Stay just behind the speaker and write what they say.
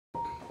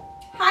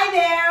Hi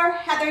there,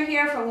 Heather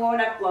here from Woman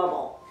Up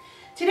Global.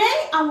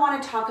 Today I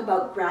want to talk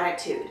about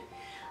gratitude.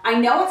 I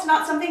know it's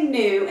not something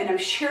new and I'm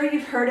sure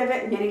you've heard of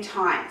it many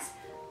times,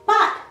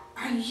 but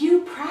are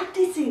you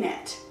practicing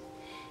it?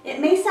 It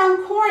may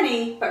sound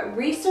corny, but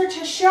research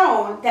has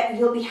shown that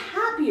you'll be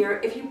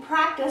happier if you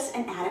practice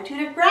an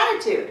attitude of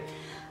gratitude.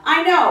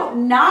 I know,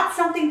 not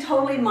something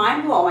totally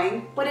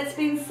mind-blowing, but it's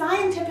been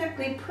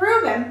scientifically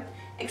proven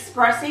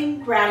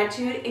expressing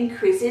gratitude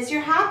increases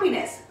your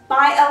happiness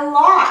by a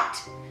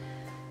lot.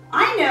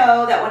 I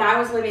know that when I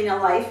was living a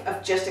life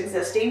of just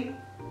existing,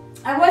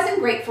 I wasn't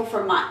grateful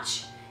for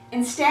much.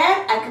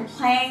 Instead, I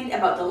complained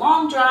about the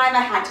long drive I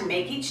had to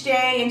make each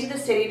day into the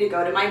city to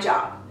go to my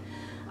job.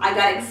 I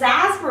got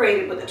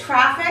exasperated with the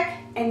traffic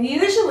and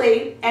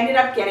usually ended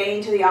up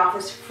getting to the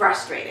office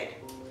frustrated.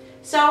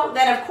 So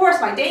then of course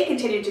my day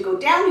continued to go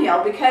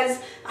downhill because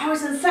I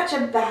was in such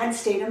a bad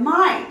state of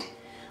mind.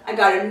 I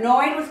got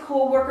annoyed with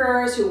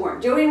coworkers who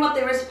weren't doing what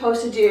they were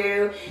supposed to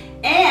do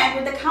and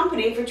with the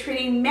company for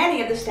treating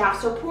many of the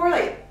staff so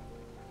poorly.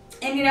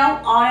 And you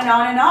know, on and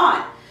on and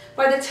on.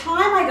 By the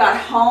time I got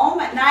home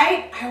at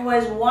night, I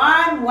was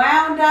one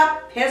wound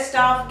up, pissed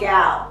off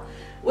gal,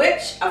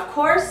 which of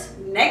course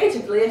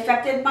negatively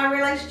affected my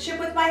relationship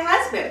with my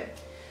husband.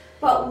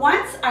 But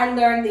once I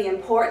learned the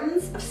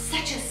importance of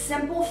such a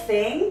simple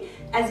thing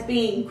as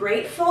being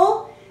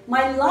grateful,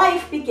 my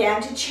life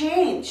began to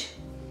change.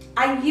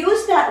 I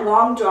used that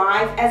long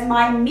drive as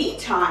my me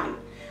time.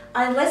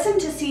 I listened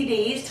to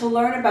CDs to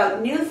learn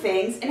about new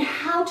things and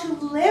how to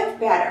live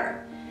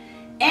better.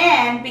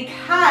 And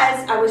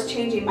because I was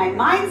changing my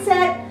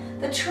mindset,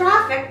 the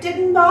traffic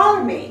didn't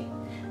bother me.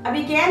 I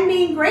began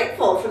being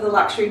grateful for the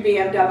luxury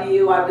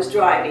BMW I was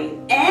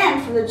driving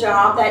and for the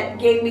job that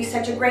gave me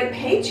such a great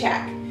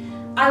paycheck.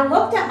 I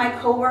looked at my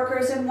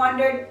coworkers and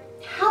wondered,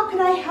 how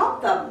could I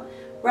help them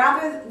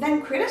rather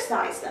than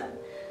criticize them?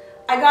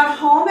 I got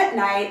home at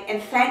night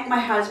and thanked my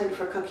husband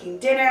for cooking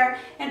dinner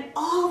and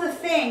all the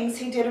things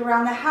he did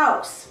around the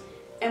house.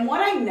 And what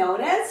I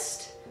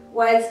noticed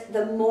was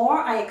the more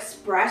I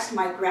expressed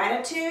my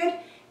gratitude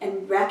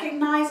and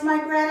recognized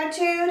my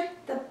gratitude,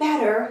 the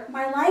better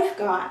my life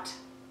got.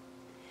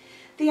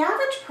 The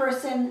average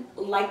person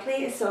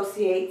likely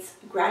associates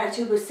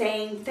gratitude with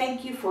saying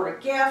thank you for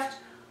a gift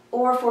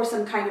or for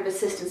some kind of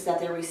assistance that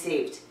they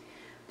received.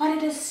 But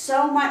it is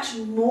so much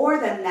more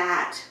than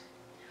that.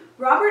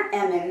 Robert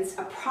Emmons,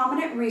 a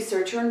prominent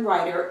researcher and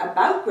writer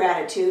about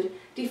gratitude,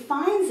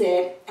 defines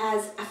it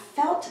as a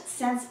felt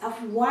sense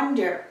of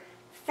wonder,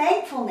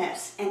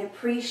 thankfulness, and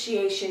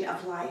appreciation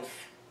of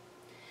life.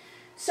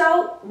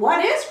 So,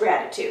 what is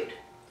gratitude?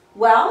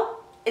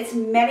 Well, it's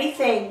many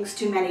things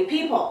to many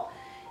people.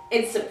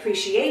 It's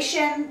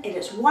appreciation, it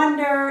is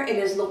wonder, it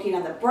is looking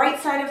on the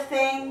bright side of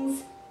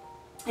things,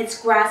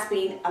 it's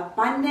grasping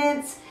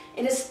abundance,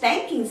 it is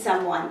thanking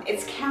someone,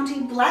 it's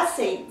counting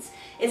blessings,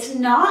 it's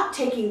not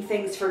taking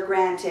things for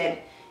granted,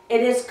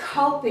 it is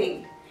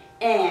coping,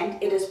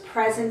 and it is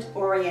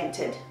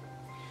present-oriented.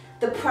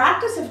 The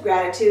practice of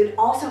gratitude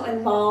also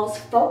involves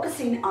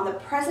focusing on the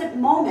present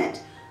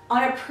moment,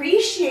 on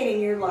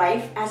appreciating your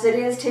life as it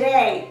is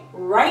today,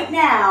 right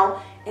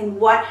now, and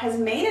what has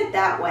made it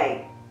that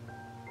way.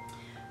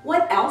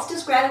 What else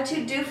does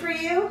gratitude do for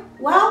you?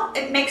 Well,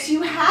 it makes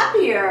you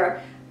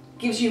happier,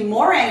 gives you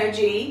more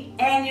energy,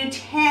 and you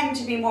tend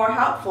to be more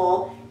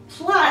helpful,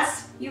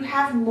 plus you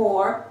have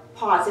more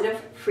positive,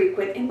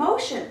 frequent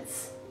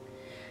emotions.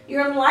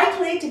 You're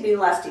likely to be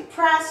less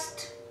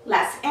depressed,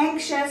 less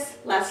anxious,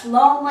 less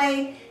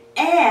lonely,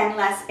 and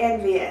less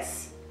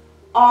envious.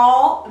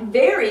 All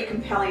very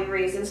compelling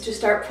reasons to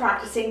start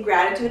practicing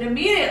gratitude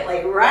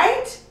immediately,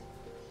 right?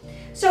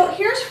 So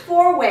here's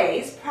 4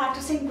 ways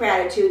practicing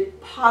gratitude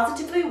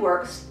positively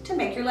works to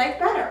make your life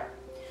better.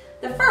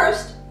 The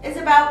first is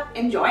about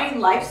enjoying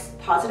life's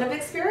positive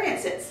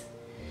experiences.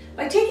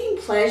 By taking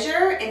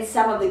pleasure in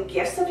some of the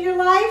gifts of your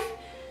life,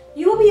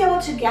 you will be able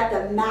to get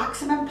the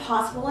maximum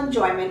possible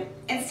enjoyment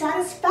and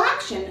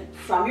satisfaction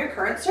from your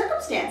current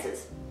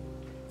circumstances.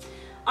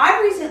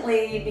 I've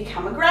recently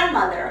become a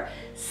grandmother,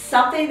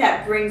 something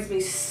that brings me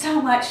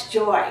so much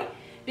joy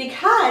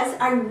because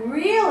I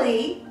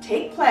really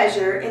take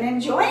pleasure in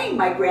enjoying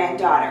my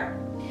granddaughter.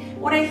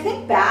 When I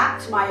think back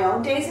to my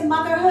own days of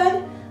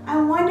motherhood, I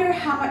wonder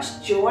how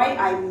much joy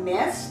I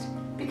missed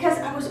because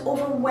I was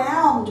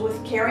overwhelmed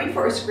with caring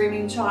for a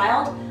screaming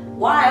child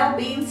while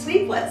being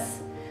sleepless.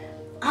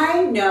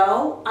 I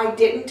know I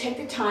didn't take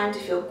the time to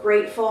feel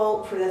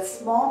grateful for that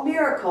small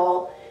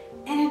miracle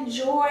and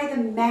enjoy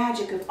the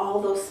magic of all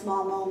those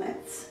small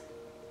moments.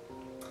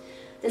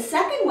 The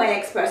second way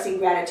expressing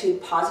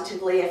gratitude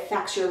positively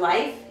affects your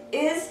life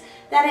is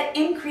that it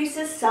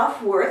increases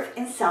self-worth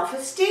and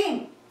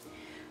self-esteem.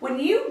 When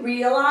you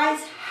realize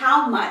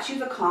how much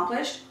you've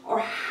accomplished or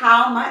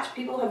how much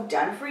people have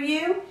done for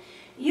you,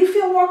 you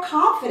feel more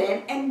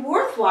confident and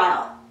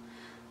worthwhile.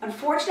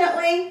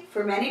 Unfortunately,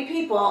 for many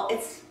people,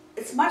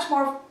 it's much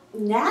more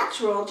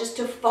natural just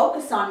to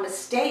focus on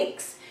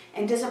mistakes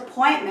and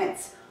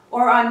disappointments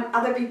or on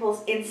other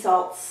people's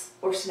insults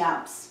or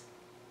snubs.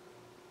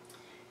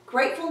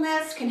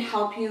 Gratefulness can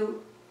help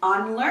you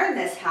unlearn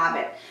this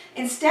habit.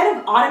 Instead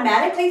of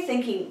automatically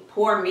thinking,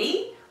 poor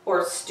me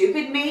or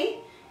stupid me,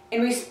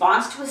 in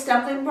response to a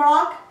stumbling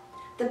block,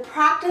 the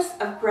practice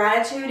of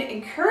gratitude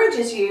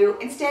encourages you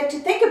instead to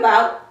think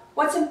about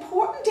what's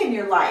important in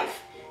your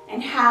life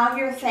and how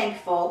you're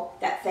thankful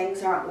that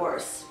things aren't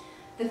worse.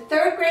 The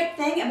third great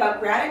thing about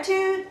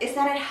gratitude is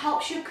that it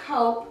helps you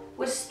cope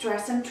with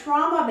stress and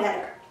trauma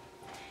better.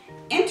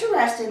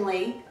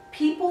 Interestingly,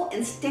 people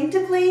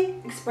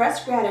instinctively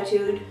express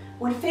gratitude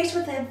when faced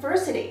with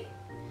adversity.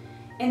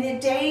 In the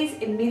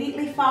days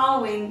immediately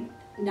following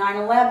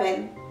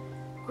 9/11,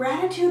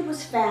 gratitude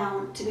was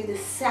found to be the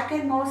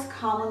second most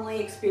commonly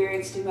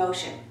experienced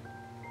emotion.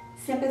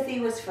 Sympathy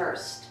was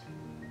first.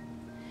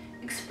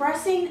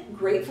 Expressing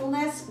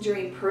gratefulness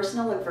during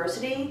personal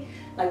adversity,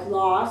 like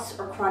loss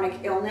or chronic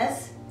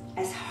illness,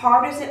 as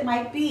hard as it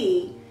might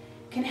be,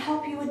 can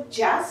help you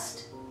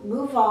adjust,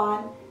 move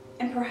on,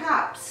 and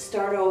perhaps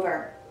start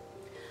over.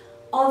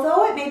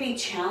 Although it may be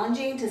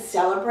challenging to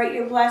celebrate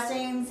your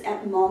blessings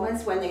at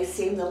moments when they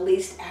seem the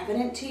least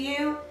evident to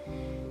you,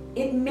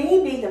 it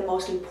may be the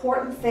most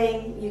important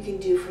thing you can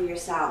do for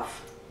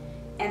yourself.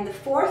 And the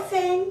fourth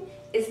thing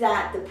is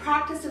that the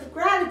practice of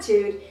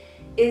gratitude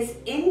is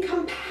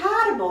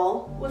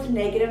incompatible with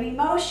negative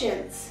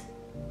emotions.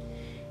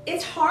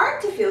 It's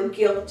hard to feel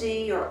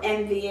guilty or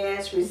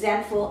envious,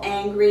 resentful,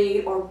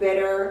 angry, or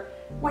bitter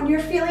when you're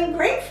feeling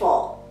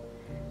grateful.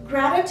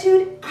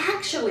 Gratitude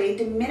actually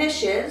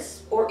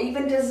diminishes or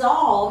even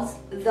dissolves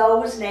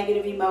those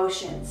negative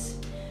emotions.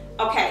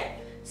 Okay,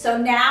 so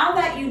now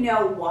that you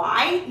know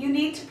why you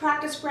need to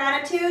practice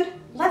gratitude,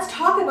 let's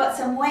talk about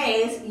some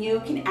ways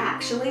you can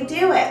actually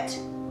do it.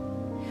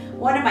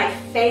 One of my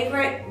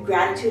favorite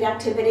gratitude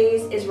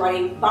activities is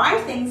writing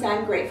 5 things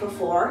I'm grateful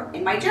for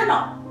in my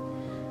journal.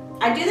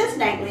 I do this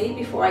nightly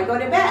before I go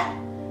to bed.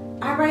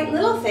 I write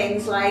little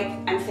things like,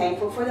 I'm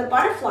thankful for the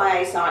butterfly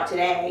I saw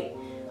today.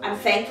 I'm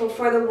thankful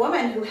for the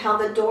woman who held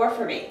the door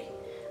for me.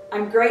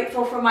 I'm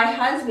grateful for my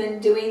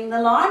husband doing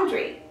the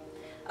laundry.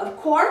 Of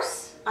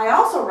course, I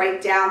also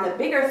write down the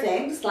bigger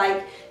things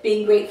like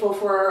being grateful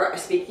for a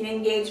speaking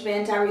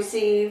engagement I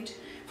received,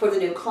 for the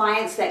new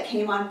clients that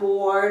came on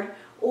board,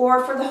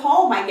 or for the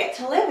home I get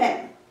to live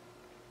in.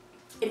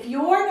 If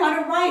you're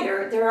not a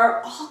writer, there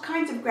are all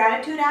kinds of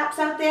gratitude apps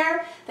out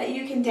there that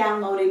you can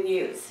download and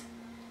use.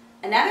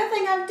 Another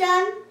thing I've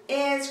done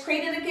is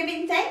created a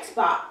giving thanks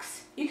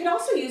box. You can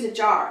also use a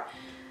jar.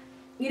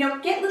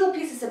 Get little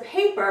pieces of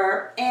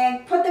paper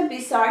and put them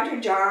beside your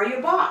jar or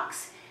your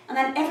box. And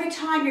then every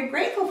time you're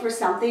grateful for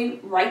something,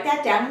 write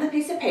that down on the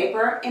piece of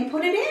paper and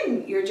put it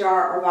in your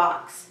jar or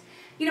box.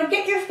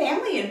 Get your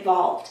family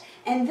involved.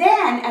 And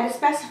then at a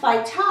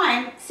specified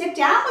time, sit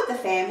down with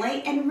the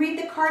family and read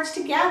the cards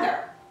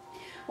together.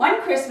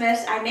 One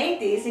Christmas, I made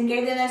these and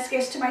gave them as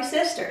gifts to my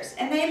sisters,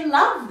 and they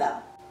loved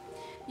them.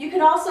 You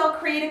could also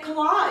create a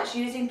collage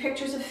using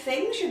pictures of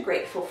things you're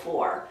grateful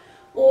for,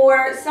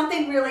 or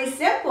something really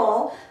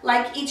simple,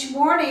 like each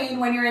morning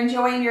when you're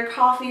enjoying your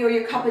coffee or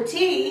your cup of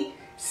tea,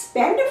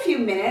 spend a few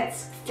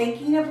minutes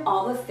thinking of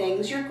all the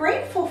things you're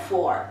grateful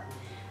for.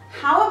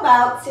 How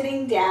about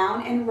sitting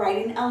down and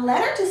writing a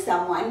letter to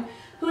someone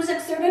who's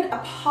exerted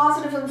a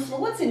positive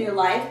influence in your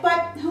life, but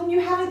whom you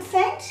haven't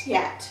thanked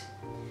yet?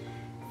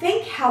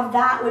 Think how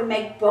that would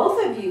make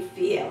both of you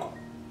feel.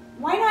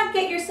 Why not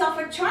get yourself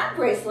a charm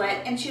bracelet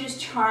and choose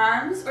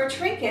charms or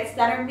trinkets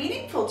that are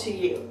meaningful to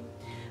you?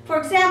 For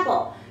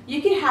example,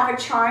 you can have a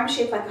charm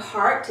shaped like a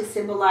heart to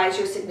symbolize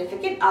your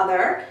significant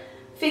other,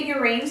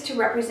 figurines to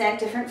represent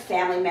different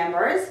family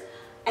members,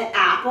 an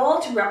apple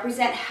to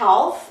represent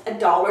health,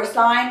 a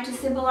 $sign to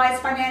symbolize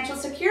financial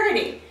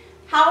security.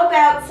 How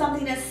about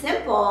something as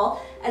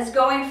simple as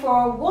going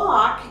for a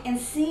walk and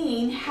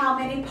seeing how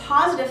many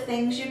positive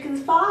things you can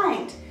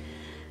find?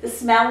 The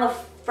smell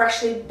of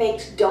freshly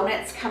baked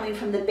donuts coming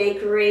from the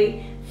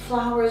bakery,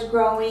 flowers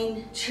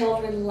growing,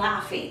 children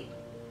laughing.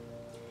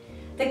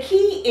 The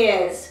key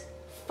is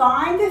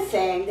find the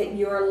thing that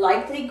you're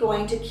likely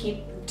going to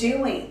keep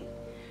doing.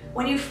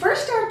 When you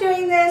first start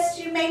doing this,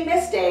 you may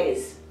miss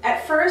days.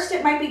 At first,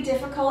 it might be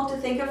difficult to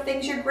think of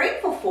things you're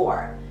grateful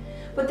for.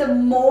 But the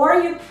more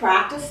you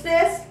practice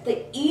this,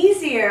 the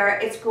easier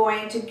it's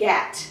going to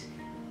get.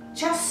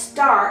 Just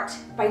start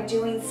by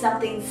doing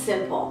something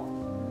simple.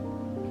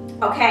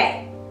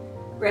 Okay,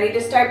 ready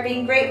to start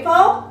being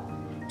grateful?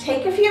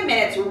 Take a few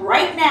minutes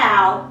right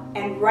now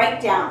and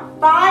write down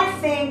 5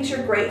 things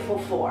you're grateful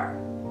for.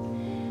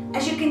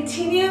 As you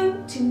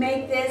continue to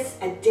make this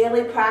a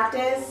daily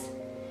practice,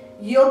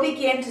 you'll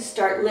begin to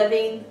start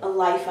living a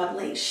life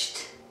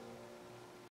unleashed.